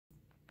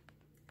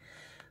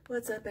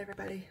What's up,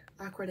 everybody?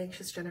 Awkward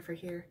Anxious Jennifer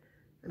here.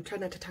 I'm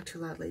trying not to talk too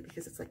loudly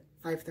because it's like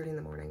 5:30 in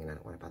the morning and I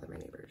don't want to bother my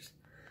neighbors.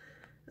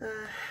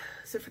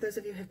 So for those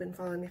of you who've been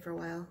following me for a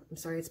while, I'm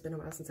sorry it's been a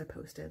while since I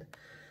posted.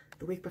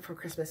 The week before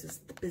Christmas is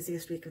the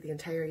busiest week of the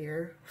entire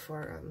year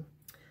for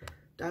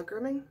dog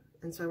grooming,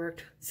 and so I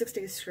worked 6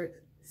 days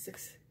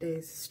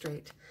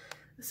straight.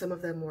 Some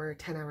of them were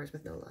 10 hours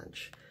with no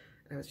lunch,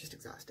 and I was just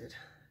exhausted.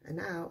 And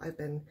now I've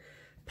been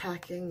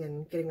packing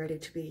and getting ready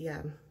to be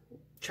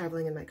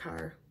traveling in my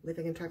car,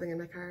 living and traveling in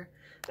my car.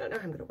 I don't know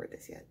how I'm going to word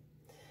this yet.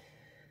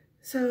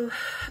 So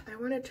I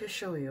wanted to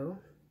show you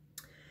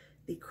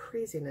the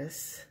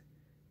craziness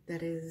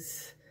that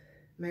is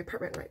my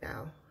apartment right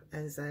now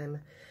as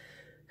I'm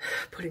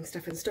putting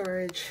stuff in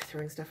storage,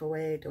 throwing stuff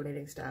away,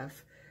 donating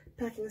stuff,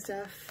 packing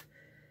stuff.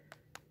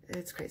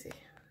 It's crazy.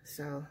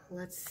 So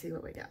let's see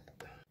what we got.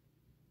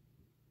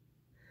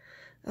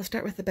 I'll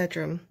start with the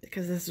bedroom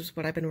because this is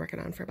what I've been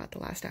working on for about the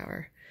last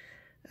hour.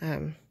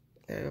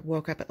 I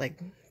woke up at like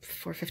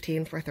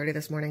 4:15, 4:30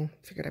 this morning.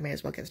 Figured I may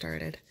as well get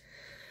started.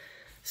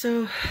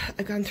 So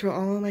I've gone through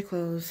all of my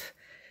clothes,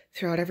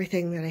 through out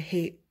everything that I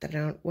hate, that I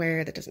don't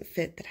wear, that doesn't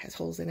fit, that has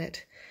holes in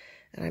it.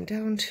 And I'm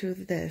down to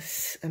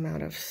this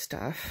amount of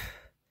stuff,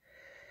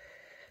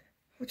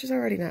 which is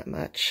already not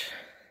much,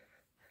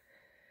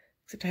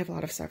 except I have a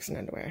lot of socks and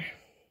underwear.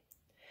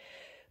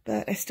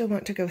 But I still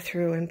want to go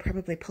through and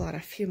probably pull out a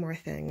few more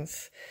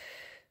things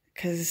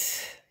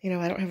because, you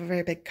know, I don't have a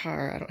very big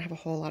car. I don't have a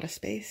whole lot of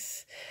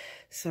space.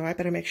 So I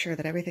better make sure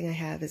that everything I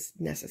have is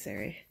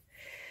necessary.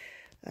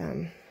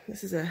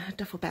 This is a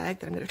duffel bag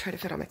that I'm going to try to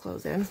fit all my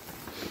clothes in.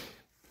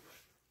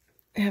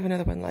 I have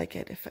another one like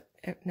it if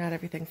not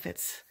everything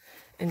fits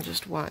in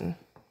just one.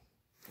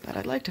 But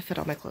I'd like to fit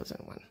all my clothes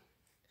in one.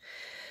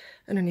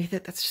 Underneath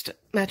it, that's just a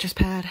mattress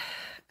pad.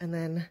 And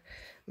then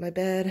my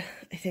bed,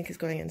 I think, is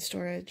going in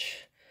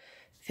storage.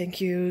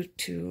 Thank you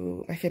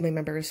to my family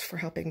members for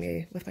helping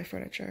me with my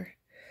furniture.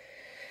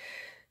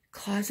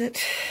 Closet.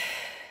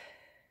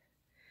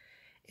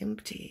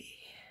 Empty.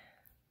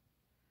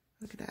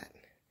 Look at that.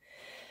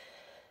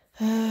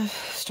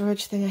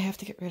 Storage thing I have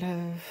to get rid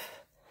of.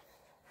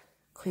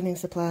 Cleaning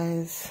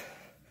supplies.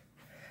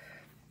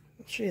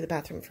 I'll show you the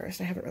bathroom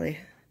first. I haven't really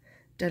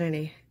done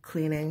any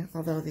cleaning,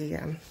 although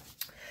the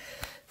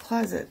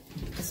closet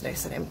is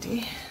nice and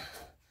empty.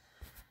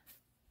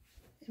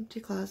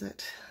 Empty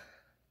closet.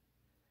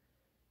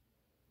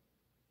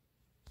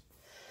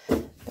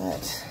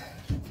 But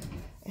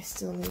I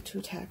still need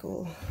to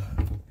tackle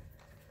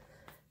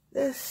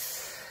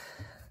this.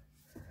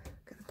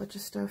 Got a bunch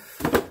of stuff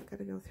I've got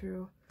to go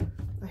through.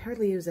 I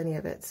hardly use any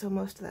of it, so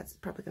most of that's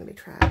probably going to be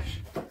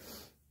trash.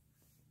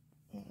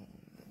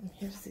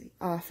 Here's the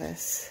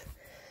office.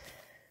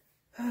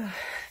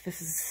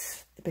 This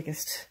is the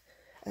biggest.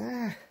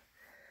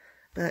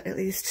 But at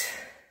least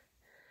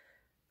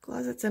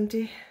closet's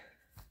empty.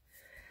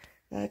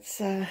 That's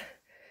the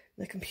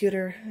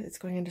computer. It's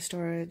going into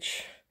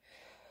storage.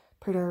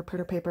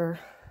 Printer paper.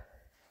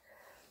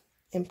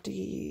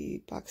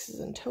 Empty boxes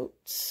and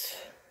totes.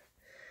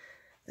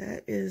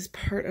 That is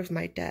part of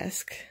my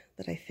desk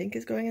that I think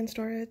is going in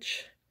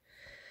storage.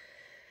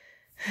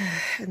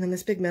 And then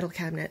this big metal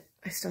cabinet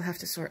I still have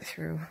to sort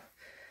through.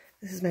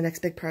 This is my next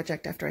big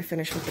project after I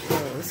finish with the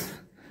clothes.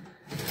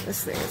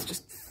 This thing is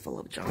just full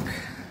of junk.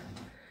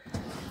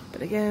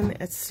 But again,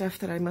 it's stuff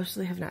that I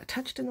mostly have not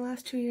touched in the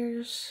last 2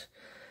 years.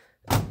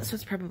 So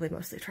it's probably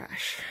mostly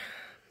trash.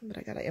 But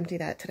I gotta empty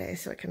that today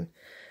so it can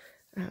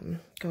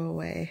go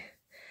away.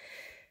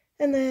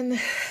 And then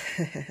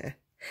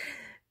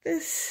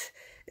this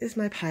is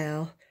my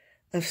pile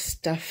of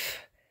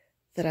stuff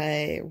that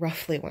I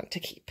roughly want to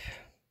keep.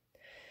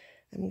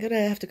 I'm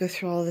gonna have to go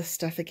through all this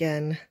stuff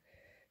again,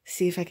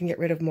 see if I can get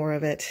rid of more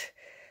of it,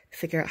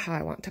 figure out how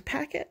I want to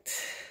pack it.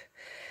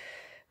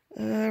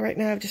 Right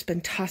now I've just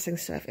been tossing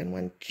stuff in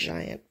one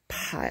giant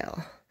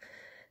pile,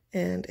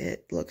 and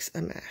it looks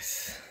a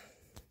mess.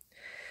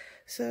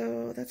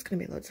 So that's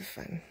gonna be loads of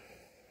fun.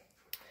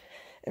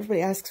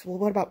 Everybody asks, well,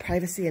 what about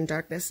privacy and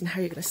darkness and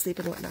how you're gonna sleep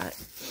and whatnot?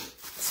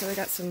 So I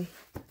got some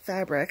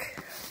fabric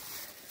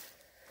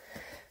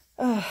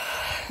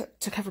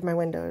to cover my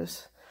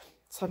windows.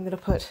 So I'm gonna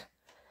put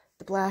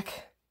the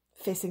black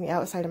facing the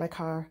outside of my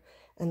car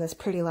and this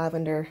pretty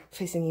lavender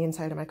facing the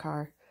inside of my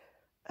car.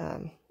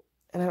 And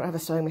I don't have a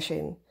sewing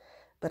machine,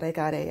 but I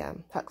got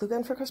a hot glue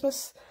gun for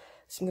Christmas.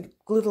 So I'm gonna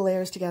glue the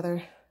layers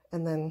together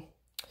and then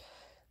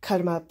cut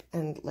them up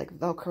and like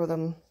Velcro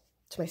them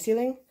to my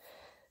ceiling.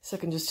 So I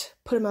can just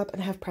put them up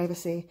and have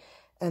privacy.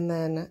 And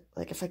then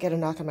like if I get a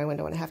knock on my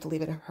window and I have to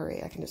leave in a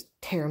hurry, I can just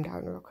tear them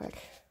down real quick.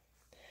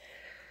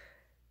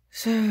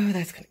 So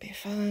that's gonna be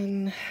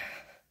fun.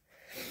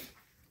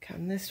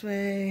 Come this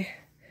way.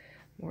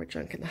 More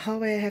junk in the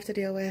hallway I have to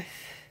deal with.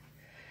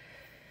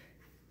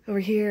 Over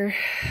here,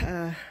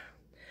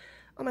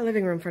 all my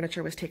living room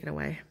furniture was taken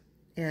away.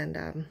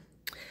 And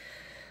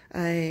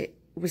I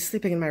was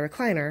sleeping in my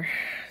recliner.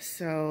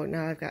 So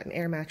now I've got an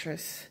air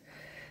mattress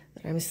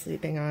that I'm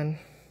sleeping on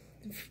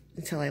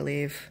until I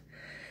leave.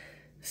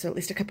 So at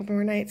least a couple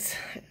more nights.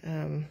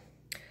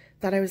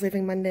 thought I was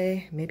leaving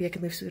Monday. Maybe I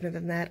can leave sooner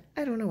than that.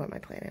 I don't know what my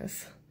plan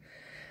is.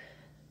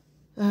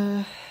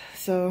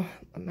 So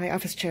my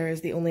office chair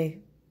is the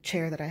only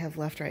chair that I have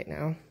left right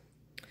now.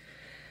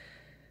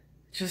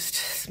 Just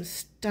some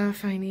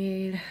stuff I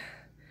need.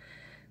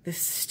 This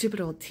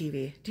stupid old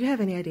TV. Do you have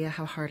any idea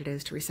how hard it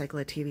is to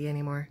recycle a TV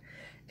anymore?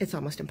 It's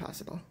almost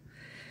impossible.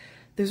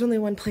 There's only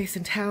one place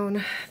in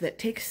town that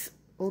takes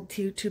old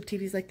tube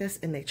TVs like this,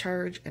 and they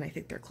charge, and I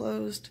think they're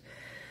closed.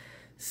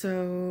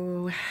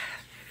 So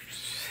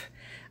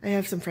I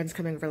have some friends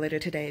coming over later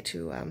today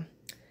to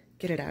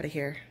get it out of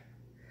here.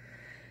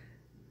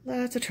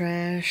 Lots of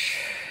trash.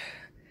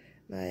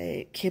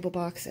 My cable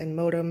box and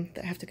modem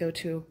that have to go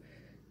to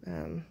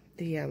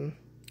the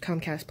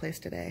Comcast place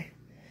today.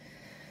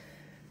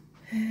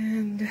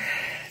 And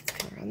let's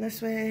go around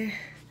this way.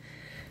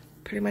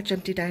 Pretty much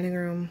empty dining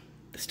room.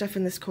 The stuff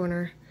in this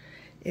corner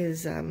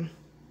is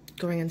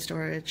going in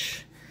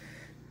storage.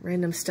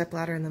 Random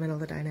stepladder in the middle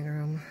of the dining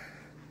room.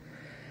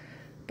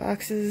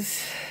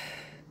 Boxes.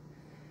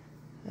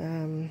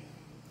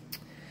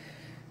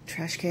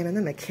 Trash can, and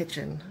then the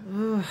kitchen.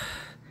 Ugh.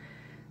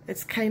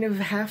 It's kind of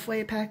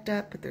halfway packed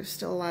up, but there's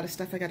still a lot of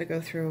stuff I gotta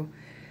go through.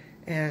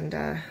 And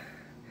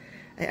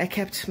I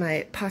kept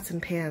my pots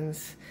and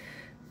pans,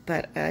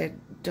 but I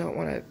don't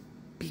want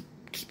to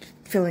keep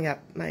filling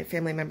up my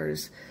family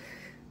members'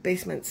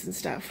 basements and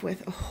stuff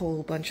with a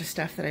whole bunch of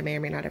stuff that I may or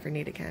may not ever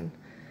need again.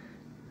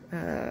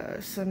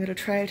 So I'm going to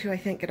try to, I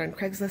think, get on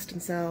Craigslist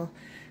and sell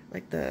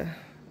like the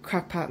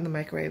crock pot and the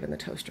microwave and the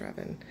toaster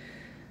oven.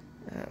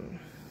 And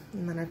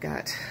then I've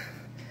got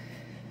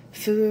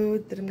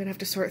food that I'm going to have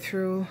to sort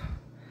through.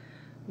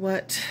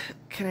 What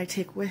can I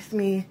take with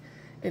me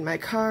in my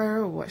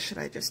car? What should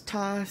I just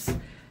toss?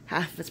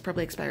 Half of it's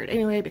probably expired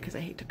anyway because I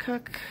hate to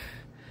cook.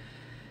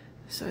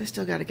 So I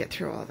still got to get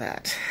through all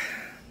that.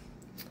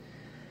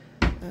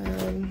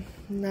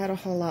 Not a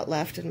whole lot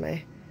left in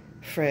my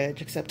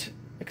fridge except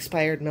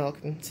expired milk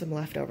and some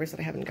leftovers that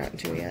I haven't gotten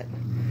to yet.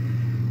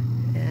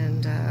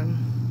 And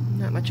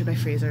not much in my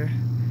freezer,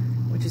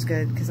 which is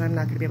good because I'm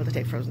not going to be able to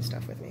take frozen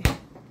stuff with me.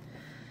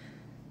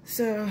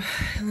 So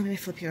let me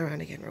flip you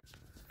around again.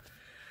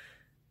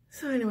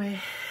 So anyway,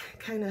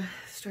 kind of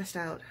stressed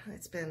out.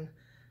 It's been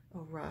a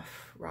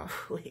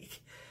rough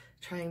week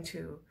trying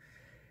to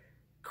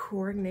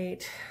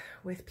coordinate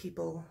with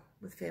people,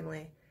 with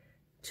family,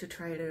 to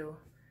try to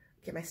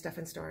get my stuff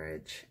in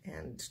storage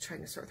and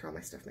trying to sort through all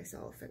my stuff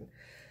myself, and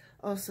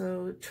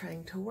also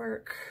trying to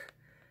work.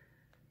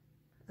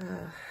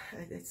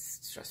 It's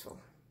stressful.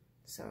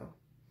 So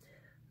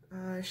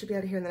I should be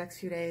out of here in the next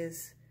few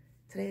days.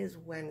 Today is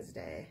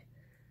Wednesday.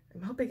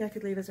 I'm hoping I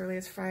could leave as early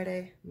as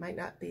Friday. Might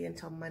not be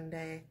until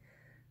Monday.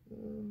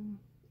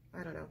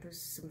 I don't know. There's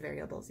some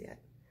variables yet.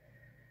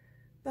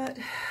 But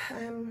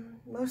I'm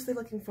mostly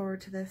looking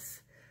forward to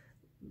this.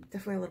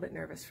 Definitely a little bit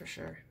nervous for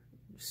sure.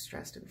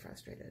 Stressed and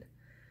frustrated.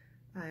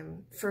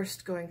 I'm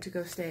first going to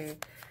go stay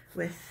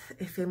with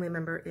a family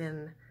member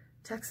in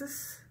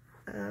Texas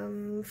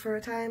for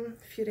a time,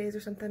 a few days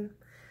or something,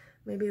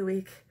 maybe a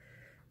week,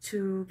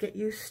 to get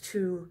used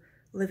to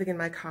living in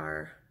my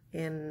car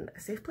in a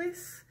safe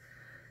place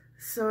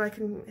so I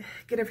can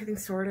get everything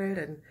sorted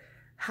and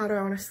how do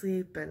I want to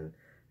sleep and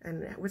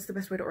what's the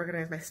best way to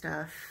organize my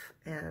stuff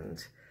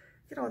and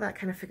get all that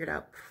kind of figured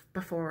out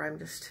before I'm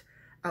just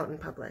out in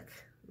public.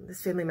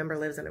 This family member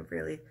lives in a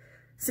really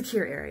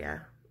secure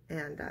area,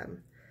 and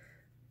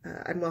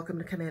I'm welcome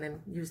to come in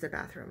and use their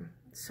bathroom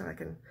so I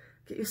can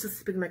get used to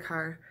sleeping in my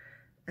car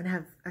and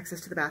have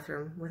access to the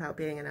bathroom without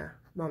being in a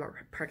Walmart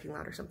parking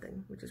lot or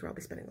something, which is where I'll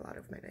be spending a lot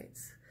of my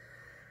nights.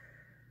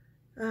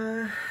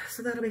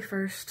 So that'll be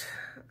first.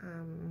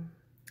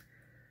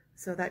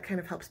 So that kind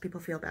of helps people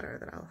feel better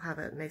that I'll have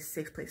a nice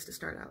safe place to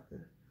start out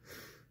and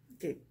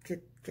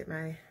get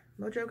my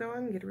mojo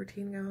going, get a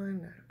routine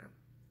going, I don't know.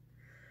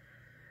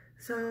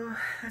 So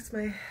that's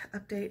my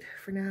update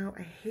for now.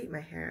 I hate my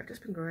hair. I've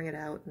just been growing it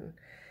out, and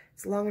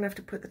it's long enough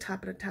to put the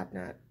top in a top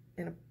knot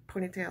in a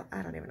ponytail.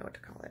 I don't even know what to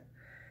call it.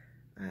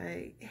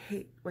 I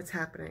hate what's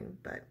happening,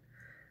 but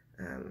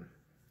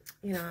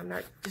you know, I'm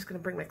not just going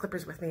to bring my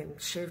clippers with me and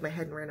shave my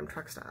head in random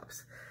truck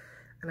stops.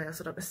 And I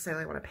also don't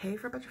necessarily want to pay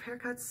for a bunch of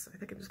haircuts. I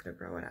think I'm just going to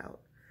grow it out.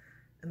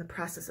 And the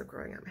process of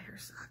growing out my hair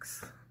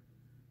sucks.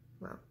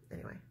 Well,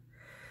 anyway,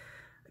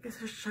 I guess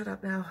I should shut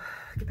up now,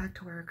 get back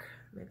to work,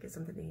 maybe get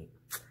something to eat.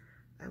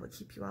 I will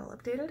keep you all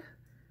updated.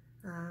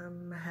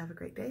 Have a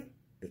great day.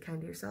 Be kind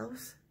to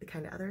yourselves, be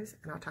kind to others,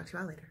 and I'll talk to you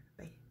all later.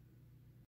 Bye.